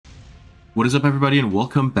What is up, everybody, and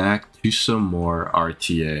welcome back to some more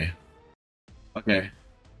RTA. Okay.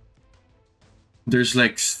 There's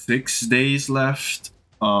like 6 days left.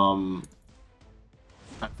 I've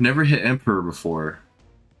never hit Emperor before.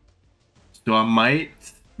 So I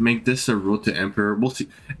might make this a road to Emperor. We'll see.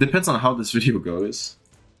 Depends on how this video goes.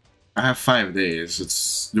 I have 5 days.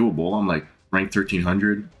 It's doable. I'm like ranked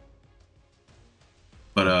 1300.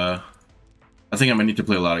 But I think I might need to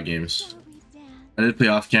play a lot of games. I did play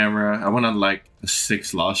off camera. I went on like a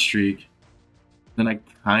 6 loss streak. Then I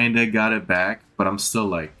kinda got it back, but I'm still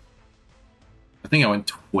like, I think I went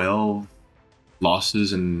 12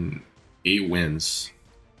 losses and 8 wins.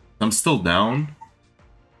 I'm still down,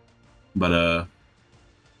 but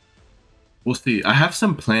we'll see. I have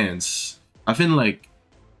some plans. I've been like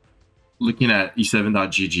looking at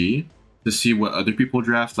e7.gg to see what other people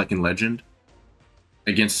draft, like in Legend,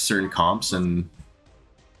 against certain comps, and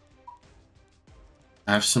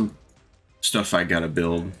I have some stuff I gotta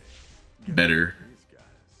build better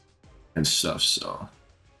and stuff. So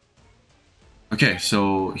okay,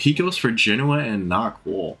 so he goes for Genoa and knock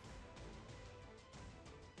wall.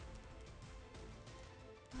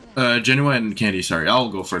 Genoa and Candy, sorry. I'll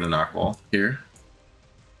go for the knock wall here.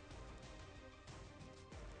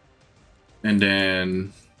 And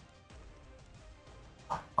then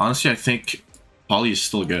honestly, I think Polly is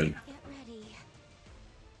still good.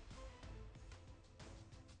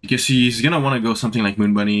 Because he's gonna want to go something like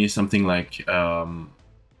Moon Bunny, something like Leia.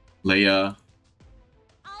 I'll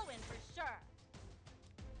win for sure.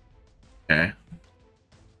 Okay.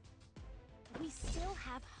 We still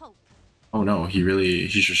have hope. Oh no,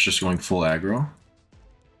 he's just going full aggro.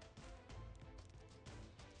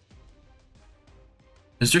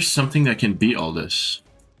 Is there something that can beat all this?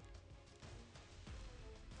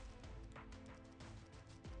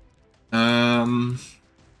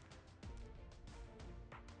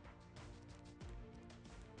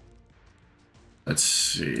 Let's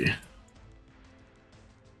see.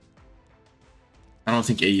 I don't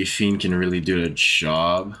think Ayufine can really do the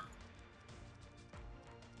job.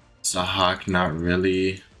 Sahak, not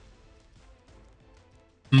really.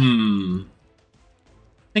 I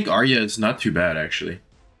think Arya is not too bad, actually.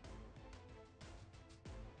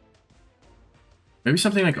 Maybe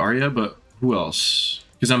something like Arya, but who else?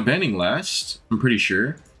 Because I'm banning last, I'm pretty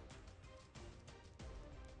sure.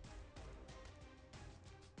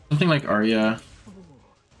 Something like Arya.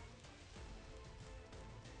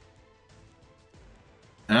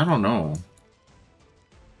 And I don't know.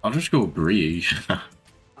 I'll just go Brie. I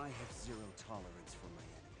have zero tolerance for my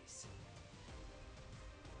enemies.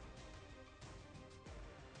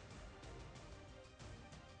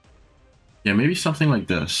 Yeah, maybe something like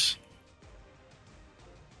this.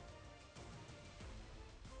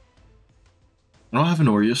 I don't have an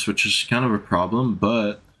Aureus, which is kind of a problem,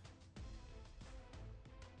 but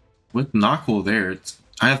with Knockle there,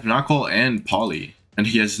 I have Knockle and Polly, and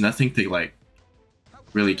he has nothing to like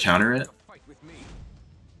really counter it.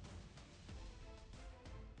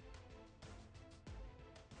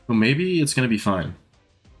 So maybe it's gonna be fine.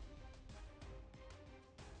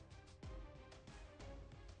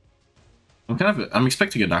 I'm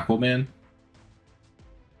expecting a Knockle ban.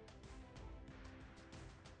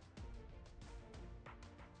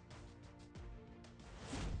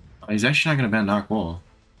 He's actually not gonna ban Knockwall.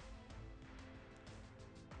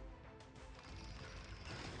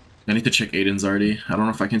 I need to check Aiden's already. I don't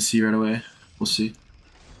know if I can see right away. We'll see.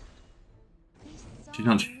 She's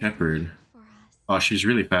on Shepherd. Oh, she's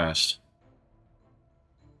really fast.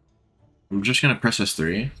 I'm just gonna press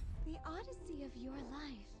S3. The odyssey of your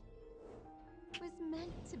life was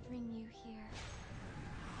meant to bring you here.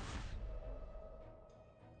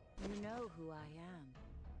 You know who I am,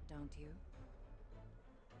 don't you?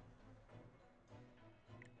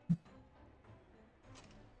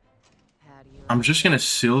 How do you I'm just gonna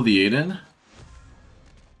seal the Aiden.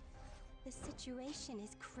 The situation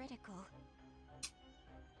is critical.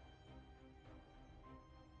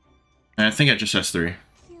 And I think I just S3.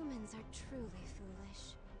 Humans are truly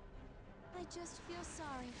foolish. I just feel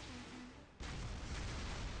sorry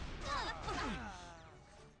for them.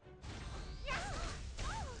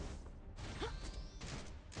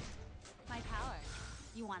 My power.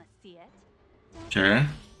 You want to see it? Okay.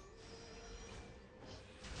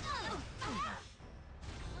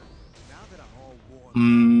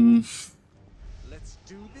 Let's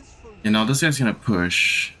do this for You know, this guy's gonna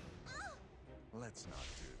push. Let's not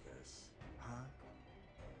do this, huh?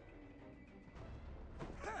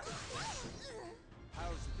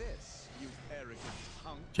 How's this, you arrogant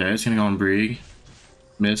punk? Okay, it's gonna go on Brig.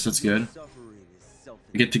 Miss, that's good. Suffering is self-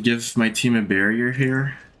 I get to give my team a barrier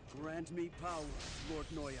here. Grant me power, Lord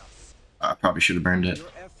Noyas. I probably should have burned it.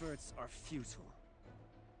 Your efforts are futile.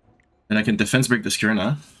 And I can defense break this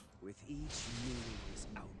Kurina. With each meaningless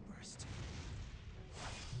outburst,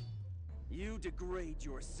 you degrade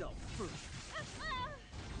yourself further.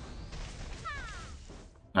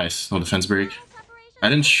 Nice, no defense break. I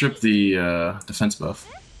didn't strip the defense buff.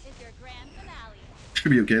 This is your grand finale.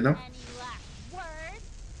 Should be okay though. Any last words?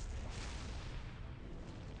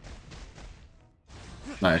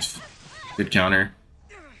 Nice. Good counter.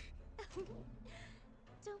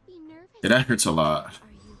 Don't be nervous. Yeah, that hurts a lot. Are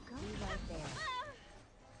you going right there?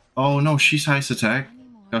 Oh no, she's highest attack.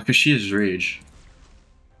 Anymore. Oh, because she is rage.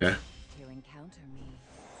 Okay. To encounter me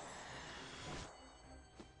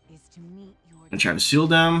is to meet your And try to seal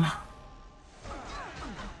them. the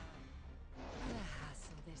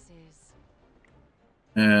hassle this is.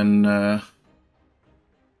 And I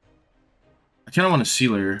kinda wanna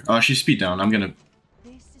seal her. Oh, she's speed down. I'm gonna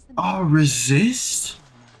This is the oh, resist?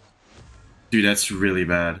 Dude, that's really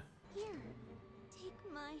bad. Here, take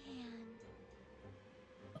my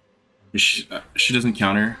hand. She doesn't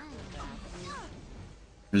counter.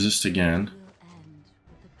 Resist again. will end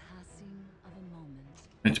with the passing of a moment.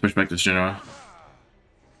 I need to push back this general.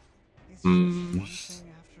 It's Hmm. one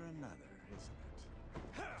thing after another,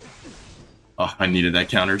 isn't it? Oh, I needed that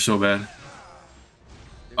counter so bad.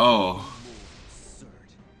 Oh. More absurd.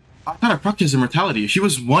 I thought I procced his immortality. He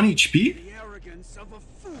was 1 HP? The arrogance of a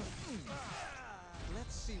fool.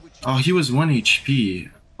 Let's see what you Oh, he was 1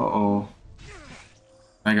 HP. Uh-oh.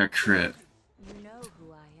 I got crit. You know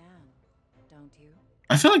who I am, don't you?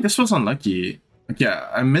 I feel like this was unlucky. Like,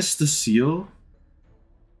 yeah, I missed the seal.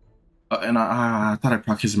 And I thought I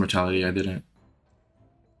procced his immortality. I didn't.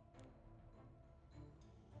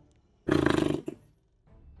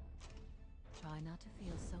 Try not to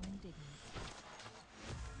feel so indignant.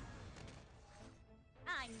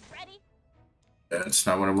 I'm ready. It's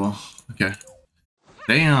not winnable. Okay.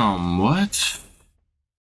 Damn, what?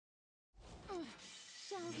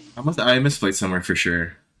 Shall we? I misplayed somewhere for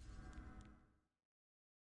sure.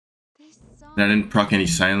 This song. And I didn't proc any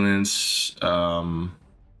silence. And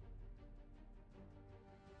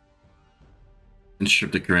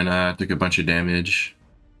stripped the Karina, took a bunch of damage.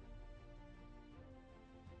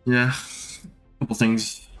 Yeah. A couple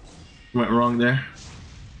things went wrong there.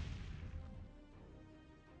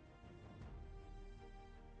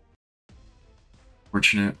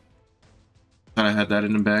 Fortunate. Thought I had that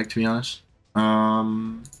in the bag, to be honest.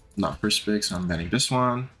 Not first pick, so I'm betting this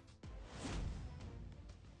one.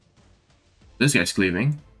 This guy's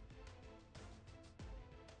cleaving.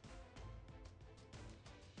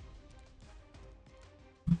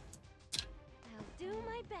 I'll do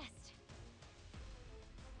my best.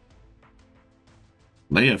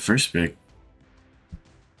 Leia first pick.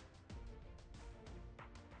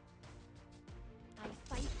 I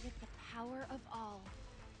fight with the power of all.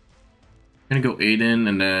 Gonna go Aiden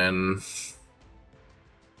and then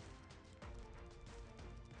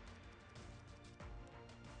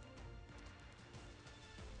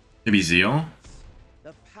maybe Zeo.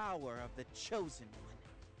 the power of the chosen one.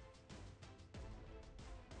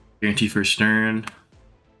 Guarantee first turn.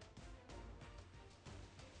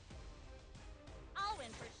 I'll win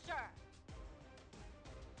for sure.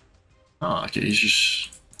 Oh, okay. He just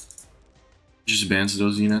bans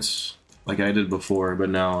those units like I did before, but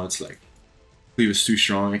now it's like cleave is too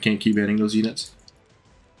strong. I can't keep banning those units.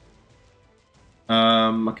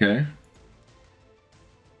 Okay.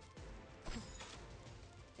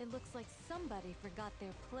 It looks like somebody forgot their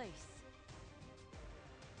place.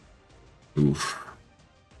 Oof.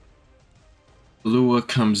 Lua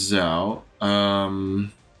comes out.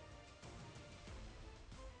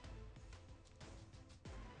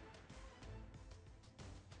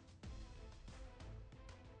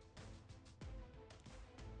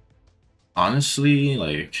 Honestly,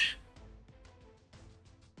 like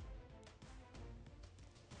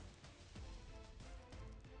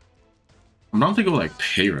I'm not thinking like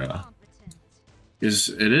Peyra. Competent. Is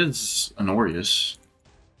it is an Aureus.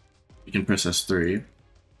 You can press S3.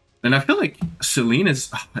 And I feel like Celine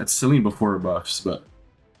is that's Celine before her buffs, but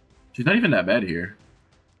she's not even that bad here.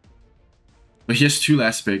 But he has 2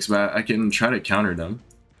 last picks, but I can try to counter them.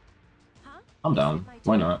 Huh? I'm down.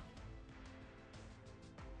 Why not?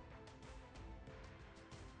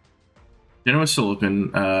 General is still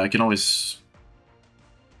open. I can always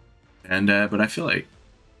end that, but I feel like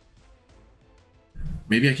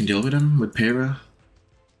maybe I can deal with him with Peyra.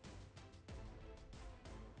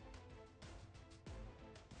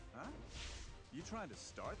 Huh? You trying to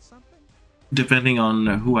start something? Depending on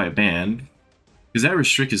who I ban. Because that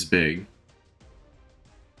restrict is big.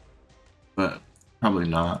 But probably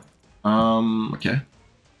not. Okay.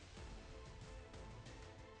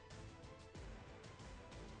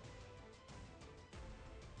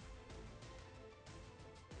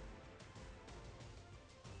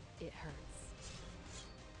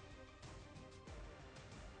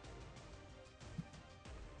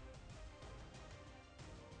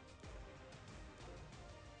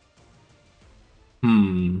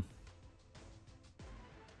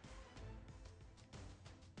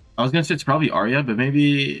 I was gonna say it's probably Arya, but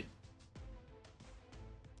maybe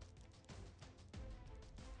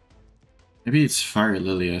it's Fire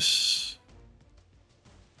Lilius.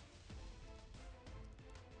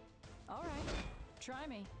 All right, try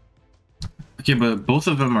me. Okay, but both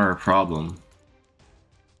of them are a problem.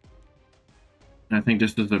 And I think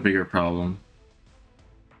this is a bigger problem.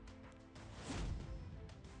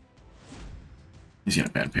 He's got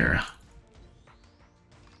a bad pair.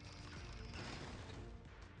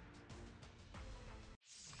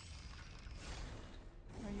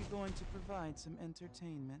 Are you going to provide some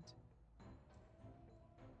entertainment?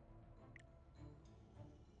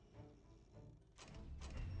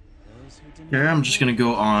 Those who deny Yeah, I'm just gonna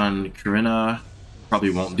go on Corinna. Probably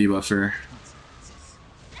won't debuff her.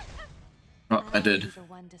 Oh, I I'll did. be the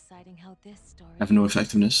one deciding how this story Have no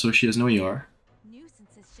effectiveness, so she has no ER.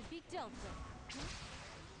 Nuisances should be dealt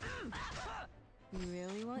with. You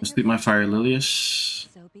really want Just your beat my blood Fire spilled? Lilius.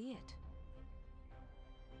 So be it.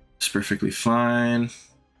 It's perfectly fine.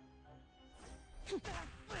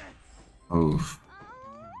 Oh, Oh,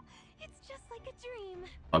 it's just like a dream.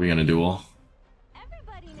 probably gonna duel.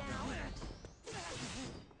 Everybody now.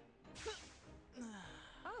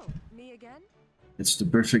 Oh, me again? It's the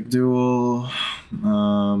perfect duel.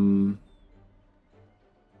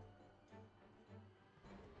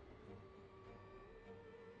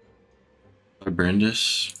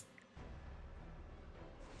 Brandis.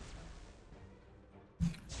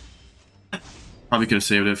 Probably could have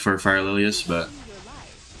saved it for Fire Lilius, but Your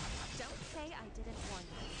life. Don't say I didn't warn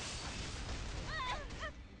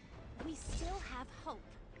you. We still have hope.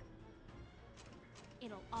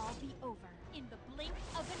 It'll all be over in the blink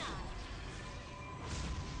of an eye.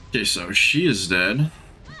 okay, so she is dead. Let's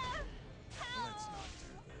not do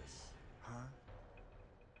this, huh?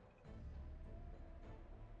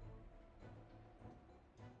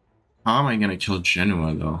 How am I gonna kill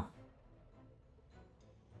Genoa though?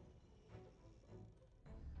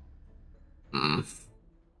 Hmm.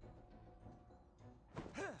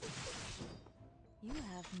 You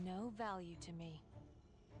have no value to me.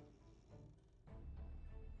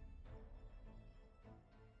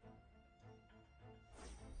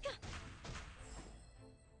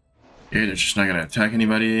 Okay, they're just not gonna attack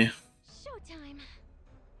anybody. Showtime.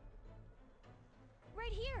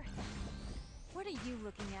 Right here. What are you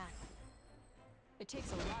looking at? It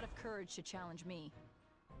takes a lot of courage to challenge me.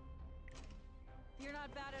 You're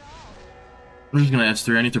not bad at all. I'm just gonna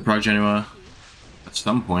S3. I need to proc Genoa at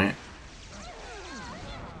some point.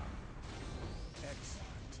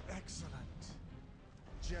 Excellent, excellent.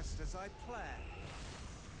 Just as I planned.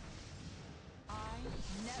 I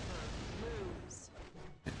never lose.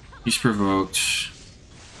 He's provoked.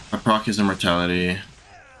 I proc his immortality.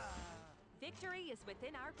 Victory is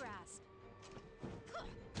within our grasp.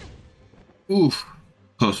 Oof.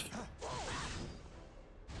 Close.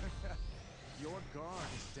 Your guard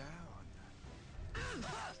is down.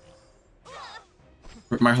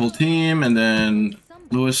 With my whole team, and then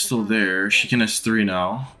Lewis still there. She can S3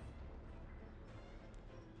 now.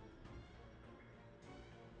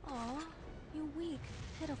 Aw, you weak,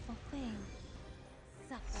 pitiful thing.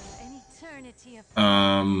 Suffer an eternity of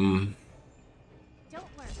Um, Don't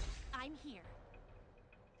worry. I'm here.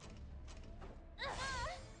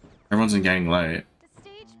 everyone's in Gang Light. The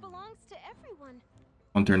stage belongs to everyone.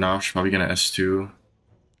 Hunter now, she's probably gonna S2.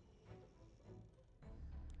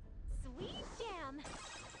 Sweet jam.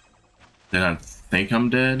 Then I think I'm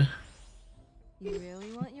dead. You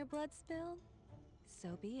really want your blood spilled?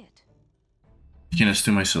 So be it. You can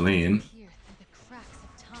S2 my Celine. Here through the cracks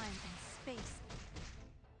of time and space.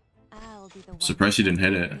 I'll be the one. Surprised you didn't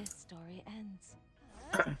hit it. This story ends.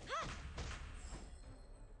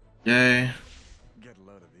 Yay. Get a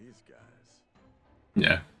load of these guys.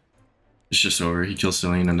 Yeah. It's just over. He kills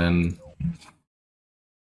Celine and then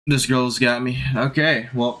this girl's got me. Okay,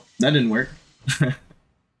 well, that didn't work.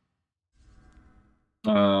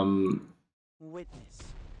 Witness.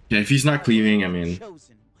 Yeah, if he's not cleaving, I mean,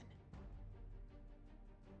 Chosen one.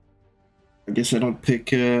 I guess I don't pick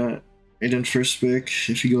Aiden first pick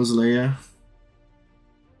if he goes Leia.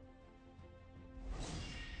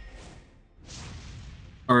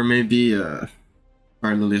 Or maybe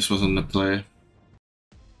Fire Lilius wasn't the play.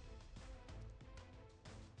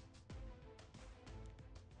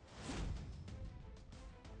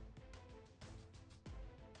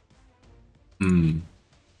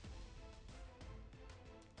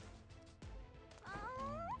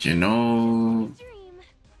 You know, Dream.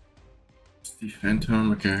 the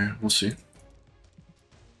Phantom. Okay, we'll see.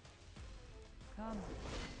 Come,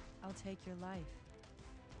 I'll take your life.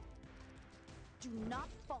 Do not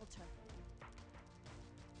falter.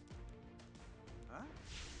 Huh?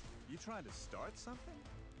 You trying to start something?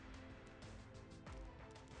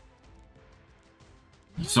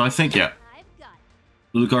 So I think, yeah. I've got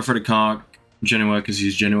Lucar for the conk. Genoa, because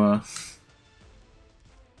he's Genoa.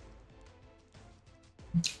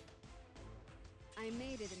 I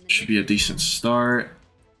made it in the Should be a decent start.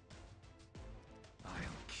 I'll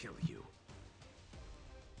kill you.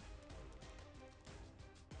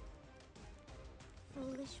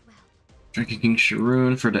 Foolish well. Drinking King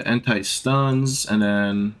Sharoon for the anti-stuns, and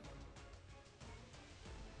then...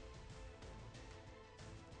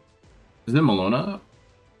 Is it Malona? I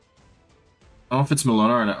don't know if it's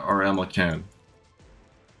Malona or Amlacan.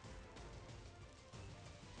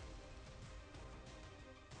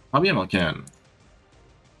 Probably Amlacan.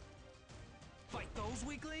 Fight those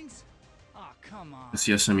weaklings? Oh, come on. It's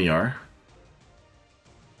the SMER.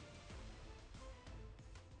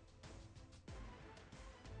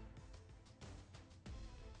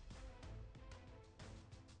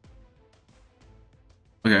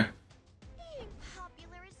 Okay. Being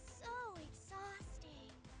popular is so exhausting.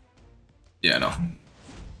 Yeah, no.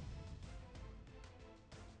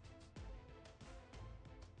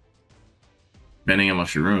 Banning him off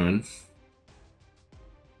Sharoon.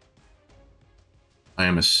 I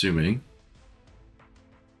am assuming.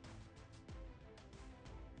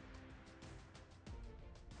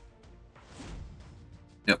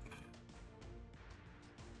 Yep.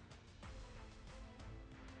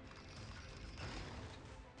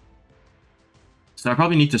 So I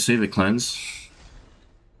probably need to save a cleanse.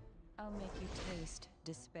 I'll make you taste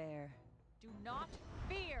despair. Do not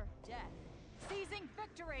fear death. Seizing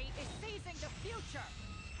victory is seizing the future.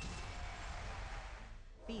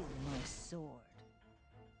 Feel my sword.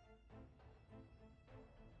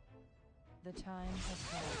 The time has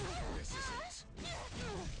come. This is it.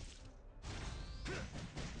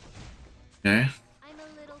 Okay. I'm a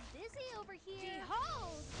little busy over here.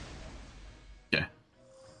 Behold! Okay.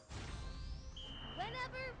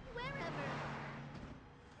 Whenever, wherever.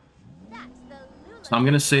 That's the Lula. So I'm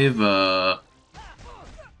gonna save I'll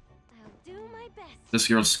do my best. this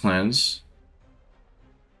girl's cleanse.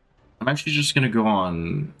 I'm actually just gonna go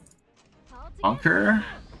on All together. Bunker.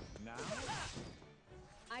 Now,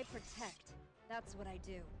 I protect. That's what I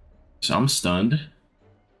do. So I'm stunned.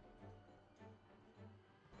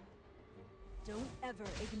 Don't ever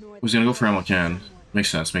ignore. Who's gonna go for Amlacan? Makes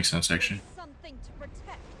sense actually. Something to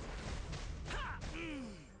protect.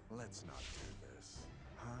 let's not do this.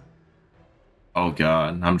 Huh? Oh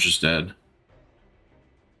god, I'm just dead.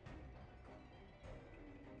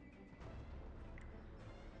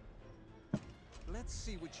 Let's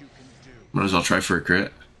see what you can do. Might as well try for a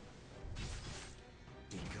crit.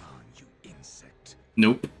 Be gone, you insect.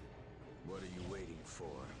 Nope. What are you waiting for?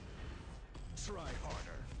 Try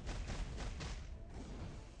harder.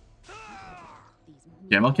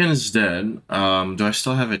 Yeah, Amlacan is dead. Do I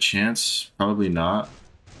still have a chance? Probably not.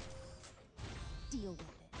 Deal with it.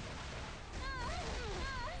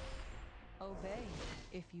 Obey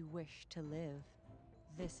if you wish to live.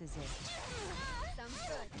 This is it. Sounds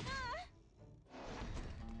good.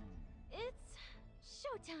 It's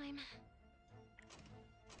showtime.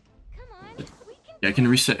 Come on, we can. Yeah, I can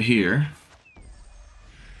reset here.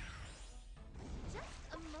 Just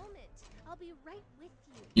a moment. I'll be right with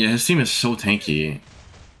you. Yeah, his team is so tanky.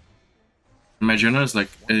 My Jonah is like,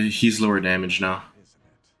 he's lower damage now. Isn't it?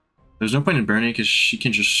 There's no point in burning because she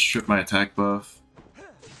can just strip my attack buff. A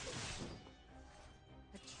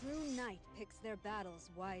true knight picks their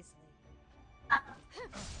battles wisely.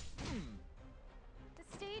 The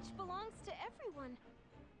stage belongs to everyone.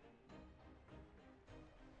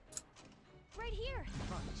 Right here.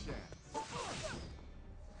 Not a chance.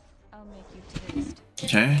 I'll make you taste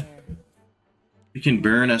Okay. despair. You can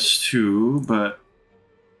burn us too, but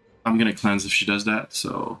I'm gonna cleanse if she does that,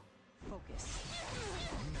 so... Focus.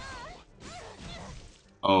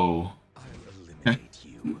 Oh. I'll eliminate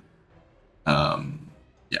you.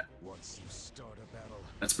 Yeah, Once you start a battle,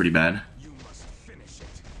 that's pretty bad. you must finish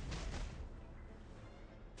it.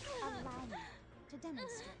 Allow me to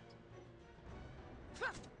demonstrate.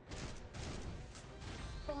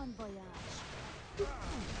 Bon voyage.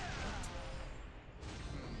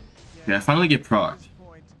 Yeah, I finally get procced.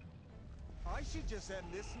 Point. I should just end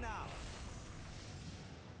this now.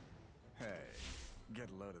 Hey, get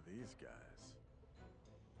a load of these guys.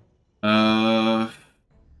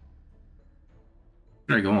 Where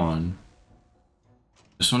should I go on?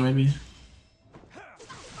 This one maybe?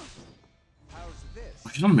 How's this? Oh,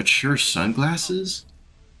 she's on mature sunglasses?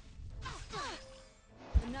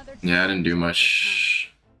 Another Yeah, I didn't do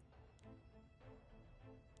much.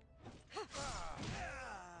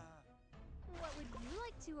 What would you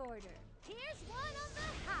like to order? Here's one on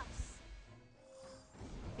the house.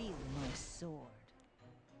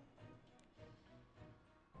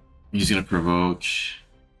 He's gonna provoke.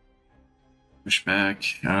 Push back.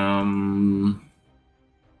 I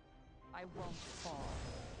won't fall.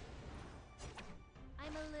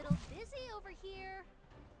 I'm a little busy over here.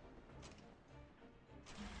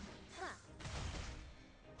 Huh.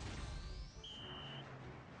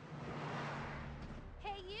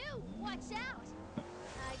 Hey you, watch out.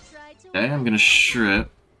 I tried to Okay, I'm warn gonna you. strip.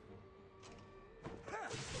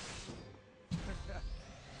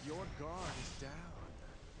 Your guard is down.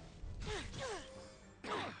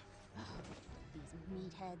 These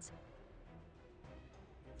meatheads.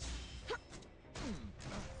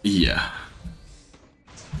 Yeah.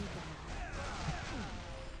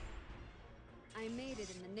 I made it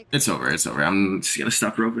in the nick. It's over, it's over. I'm just gonna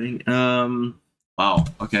stop roping. Wow,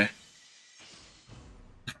 okay.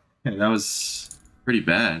 Yeah, that was pretty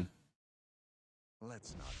bad.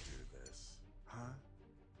 Let's not do this, huh?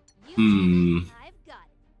 You Hmm. do it, I've got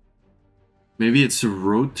it. Maybe it's a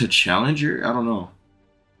road to challenger? I don't know.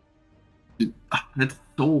 It's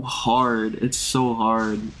so hard. It's so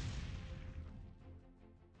hard.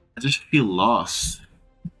 I just feel lost.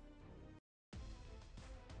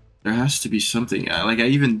 There has to be something. I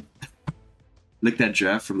even looked at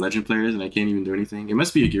draft from legend players and I can't even do anything. It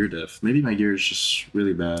must be a gear diff. Maybe my gear is just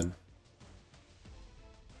really bad.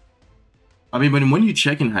 I mean, but when you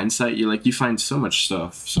check in hindsight, you find so much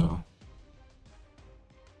stuff. So,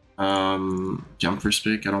 jump for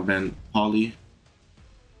pick. I don't ban Polly.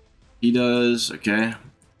 He does. Okay. And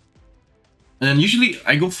then usually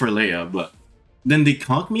I go for Leia, but then they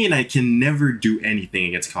conk me and I can never do anything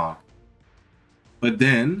against conk. But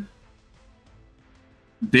then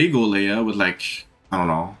they go Leia with like, I don't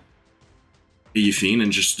know, Fiend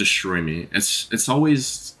and just destroy me. It's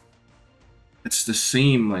always the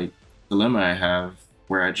same like dilemma I have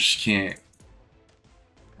where I just can't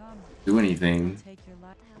Come, do anything take your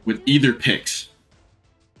life. with either picks.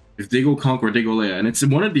 If they go conk or they go Leia, and it's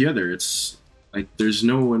one or the other. It's like there's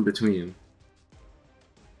no in between.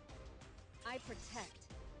 I protect.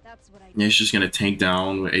 That's what I do. Yeah, it's just gonna tank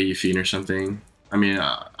down with Fiend or something. I mean,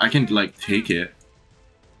 I can like take it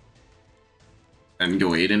and go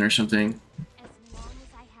Aiden or something. As long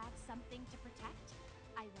as I have something to protect,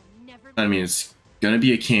 I will never. I mean, it's gonna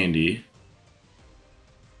be a candy,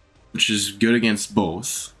 which is good against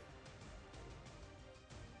both.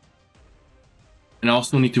 And I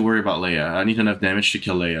also need to worry about Leia. I need enough damage to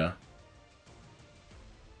kill Leia.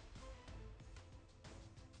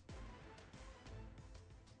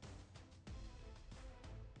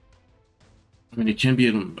 I mean, it can be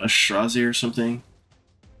a Shrazi or something.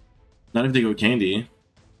 Not if they go candy.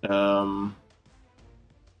 Albedo.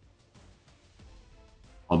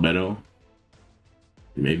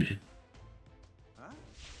 Maybe. Huh?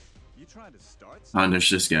 You trying to start Ah, and there's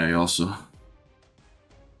this guy also.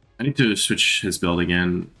 I need to switch his build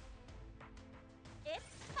again. It's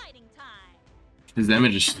fighting time. His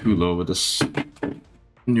damage is too low with this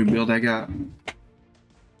new build I got.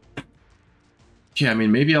 Okay, I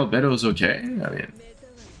mean, maybe Albedo's okay. I mean,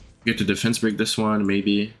 get to defense break this one,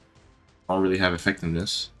 maybe. I don't really have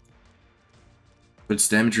effectiveness. But it's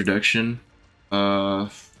damage reduction.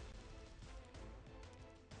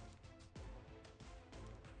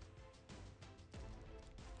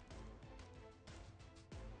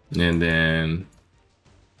 And then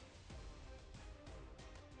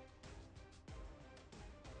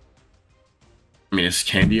I mean, is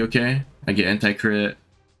Candy okay? I get anti-crit.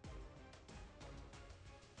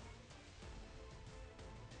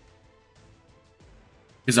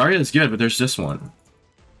 Because Arya is good, but there's this one.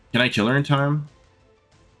 Can I kill her in time?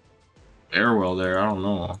 Airwell there, I don't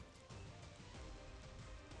know.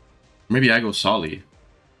 Maybe I go Solly.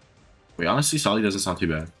 Wait, honestly, Solly doesn't sound too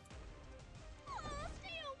bad.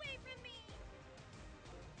 Stay away from me.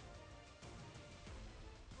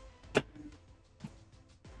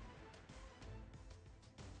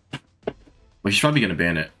 Well, he's probably gonna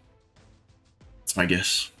ban it. That's my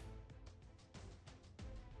guess.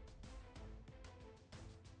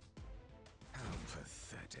 How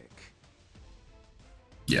pathetic.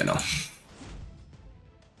 Yeah, no.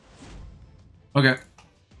 Okay.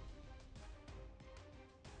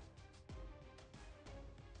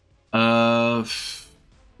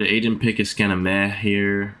 The Aiden pick is kind of meh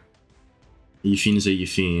here. Yufine is a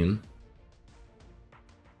Yufine. I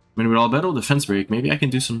mean, with Albedo defense break, maybe I can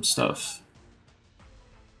do some stuff.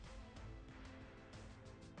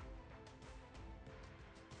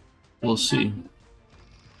 We'll see.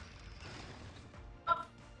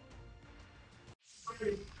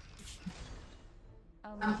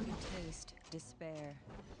 I'll make you taste despair.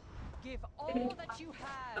 Give all that you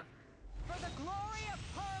have for the glory of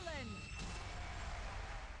Perlin.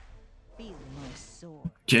 Feel my sword.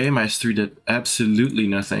 Okay, my S3 did absolutely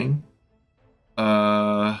nothing.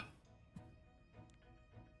 I'll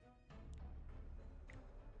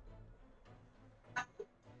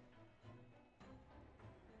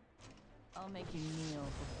make you kneel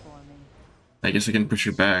before me. I guess I can push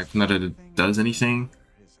it back. Not that it does anything.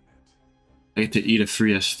 I get to eat a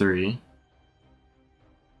free S3.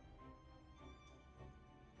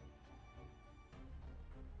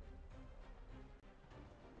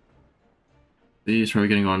 He's probably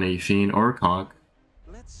getting on a Fiend or a Conk.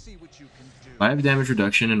 Let's see what you can do. 5 damage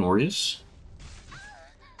reduction in Aureus.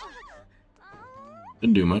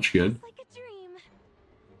 Didn't do much good. Like a dream.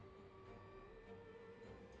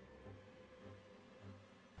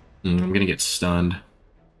 I'm gonna get stunned.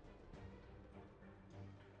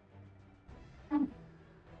 Everybody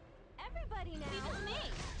now. Leave it to me.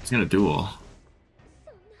 He's gonna duel.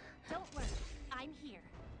 Don't worry, I'm here.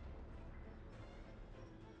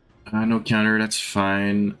 No counter, that's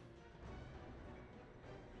fine.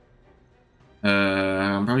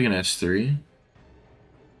 I'm probably gonna S3.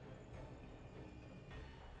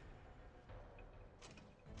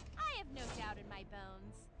 I have no doubt in my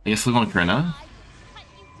bones. I guess look on Karina. I will cut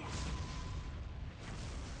you down.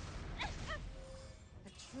 A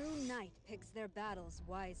true knight picks their battles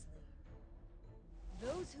wisely.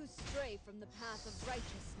 Those who stray from the path of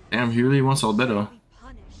righteousness Damn, he really wants Albedo. will be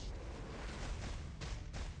punished.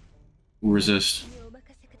 Resist.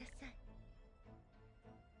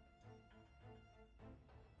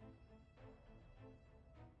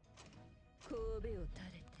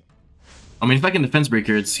 I mean, if I can defense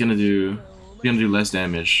breaker, it's gonna do less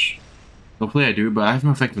damage. Hopefully I do, but I have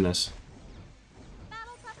no effectiveness.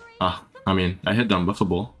 Battle preparation. Ah, I mean, I hit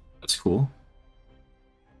unbuffable. That's cool.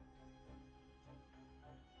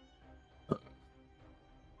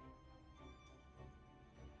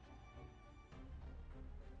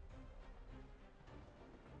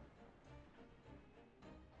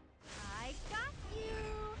 I got you.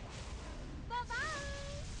 Bye-bye.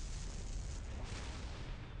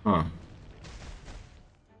 Huh.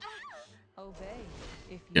 Obey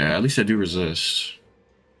if you Yeah, at least I do resist.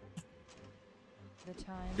 the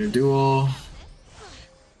time. Your duel.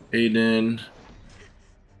 Aiden.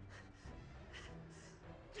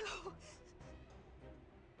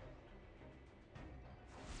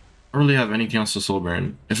 I don't really have anything else to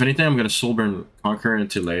soulburn. If anything, I'm gonna soulburn Conqueror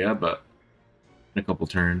into Leia, but in a couple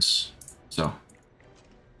turns. So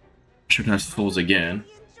should have souls again.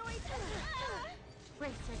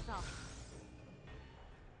 Brace yourself.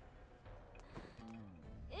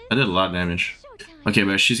 I did a lot of damage. Showtime. Okay,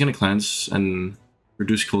 but she's gonna cleanse and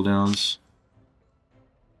reduce cooldowns.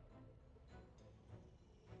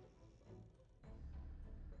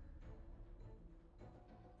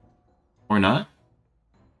 Or not?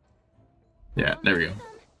 Yeah, there we go.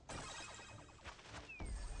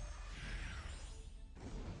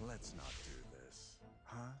 Let's not do this.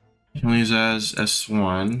 Huh? Can only use as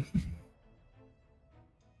S1.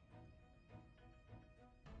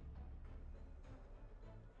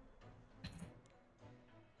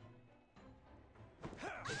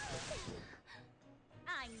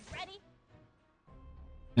 I'm ready.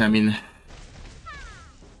 I mean,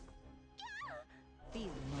 Feel mercy.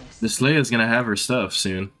 this Leia's gonna have her stuff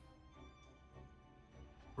soon.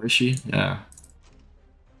 Where is she? Yeah,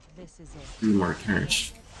 This is it. 3 more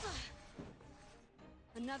turns.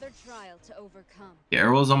 Another trial to overcome. Yeah,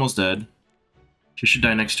 Errol's almost dead. She should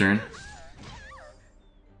die next turn.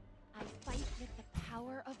 I fight with the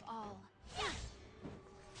power of all.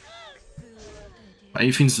 My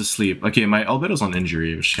Afine's asleep. Okay, my Albedo's on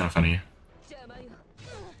injury, which is kind of funny.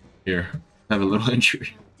 Here, have a little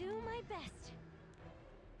injury. Do my best.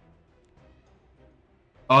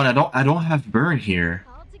 Oh, and I don't have burn here.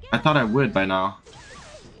 All together. I thought I would by now.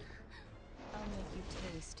 I'll make you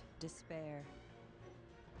taste despair.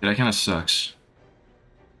 Yeah, that kind of sucks.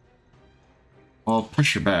 I'll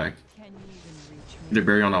push her back. Can you even reach me? Either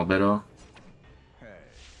bury on Albedo. Hey,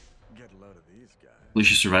 get a load of these guys. At least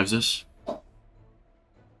she survives this.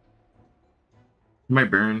 My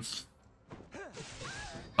burn.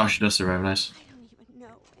 Oh, she does survive. Nice. I don't even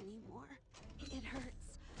know anymore. It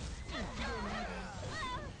hurts.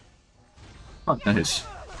 Oh, nice.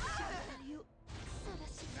 You said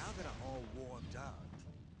us. Now that I'm all warmed up,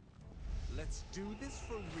 let's do this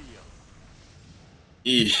for real.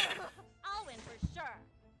 Eesh. I'll win for sure.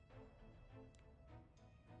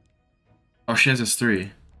 Oh, she has this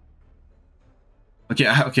 3. Okay,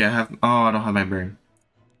 okay, I have. Oh, I don't have my burn.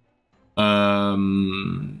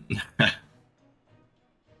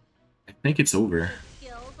 I think it's over.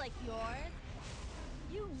 Skills like yours,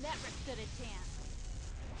 you never stood a chance.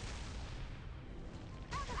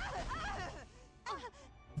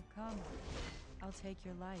 Come, I'll take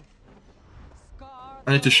your life.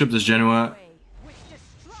 I need to ship this Genoa.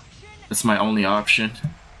 That's my only option.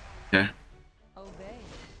 Okay. Obey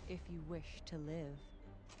if you wish to live.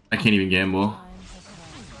 I can't even gamble. Time has come.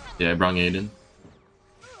 Yeah, I brought Aiden.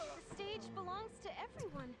 The stage belongs to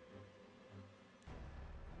everyone.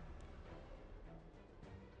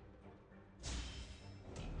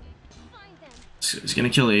 Find them. He's gonna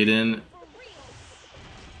kill Aiden. For real.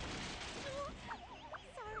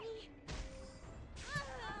 Sorry.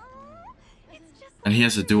 It's just And he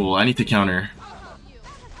has a duel. I need to counter.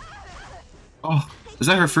 Oh, is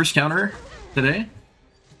that her first counter today?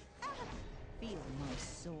 Feel my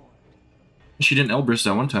sword. She didn't Elbrist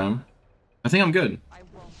that one time. I think I'm good. I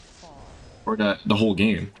won't fall. Or the whole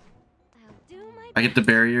game. I'll do my I get the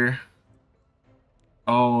barrier.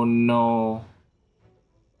 Oh no.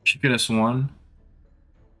 She could S1.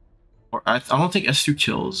 Or I don't think S2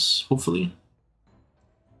 kills, hopefully.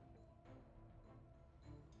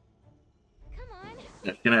 Come on.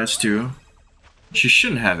 Yeah, gonna S2. She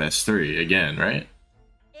shouldn't have S3 again, right?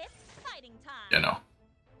 It's fighting time. Yeah, no.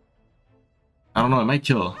 I don't know, it might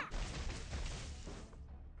kill.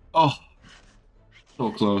 Oh.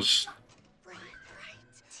 So close. Right.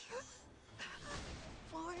 2,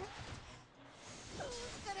 4. Who's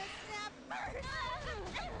gonna snap first?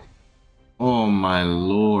 Oh my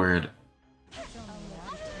lord.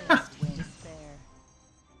 Despair.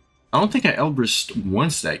 I don't think I Elbrist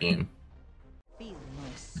once that game. Feel my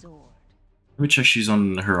sword. Let me check she's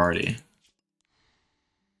on her RTA.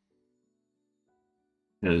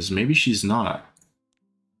 Because maybe she's not.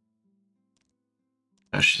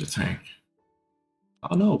 Yeah, she's a tank.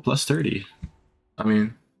 Oh no, plus 30. I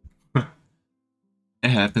mean, it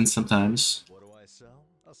happens sometimes. What do I sell?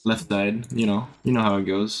 Left side, you know how it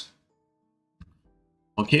goes.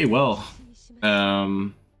 Okay, well, I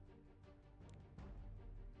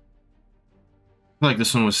feel like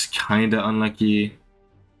this one was kinda unlucky.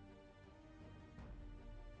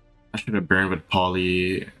 I should have burned with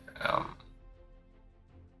Polly.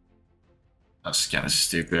 That's kind of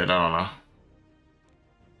stupid. I don't know.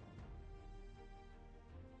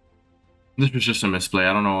 This was just a misplay.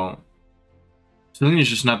 I don't know. Celine is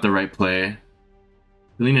just not the right play.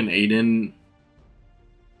 Celine and Aiden.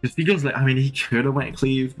 Because he goes like, I mean, he could have went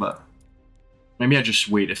Cleave, but maybe I just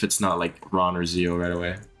wait if it's not like Ron or Zio right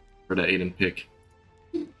away for the Aiden pick.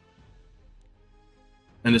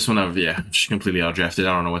 And this one, yeah, just completely outdrafted.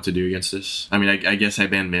 I don't know what to do against this. I mean, I guess I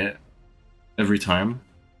ban Mitt every time.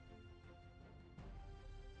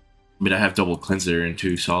 But I have double cleanser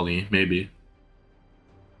into Solly, maybe.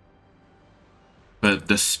 But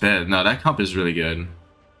the Sped, no, that comp is really good.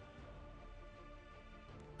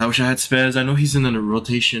 I wish I had Spez. I know he's in the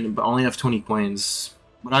rotation, but I only have 20 coins.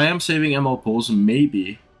 But I am saving ML pulls,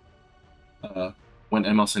 maybe. When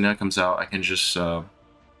ML Senna comes out, I can just, you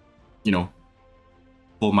know,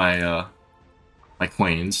 pull my my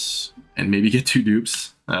coins and maybe get 2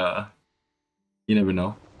 dupes. You never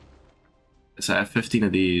know. So I have 15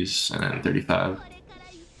 of these and then 35.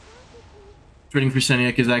 Trading for Senia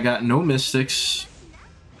because I got no mystics.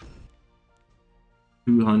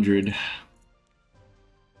 200.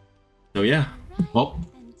 So yeah. Well,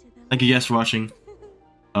 thank you guys for watching.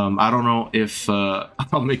 I don't know if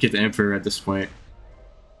I'll make it to Emperor at this point,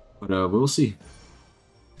 but we'll see.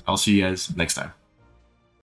 I'll see you guys next time.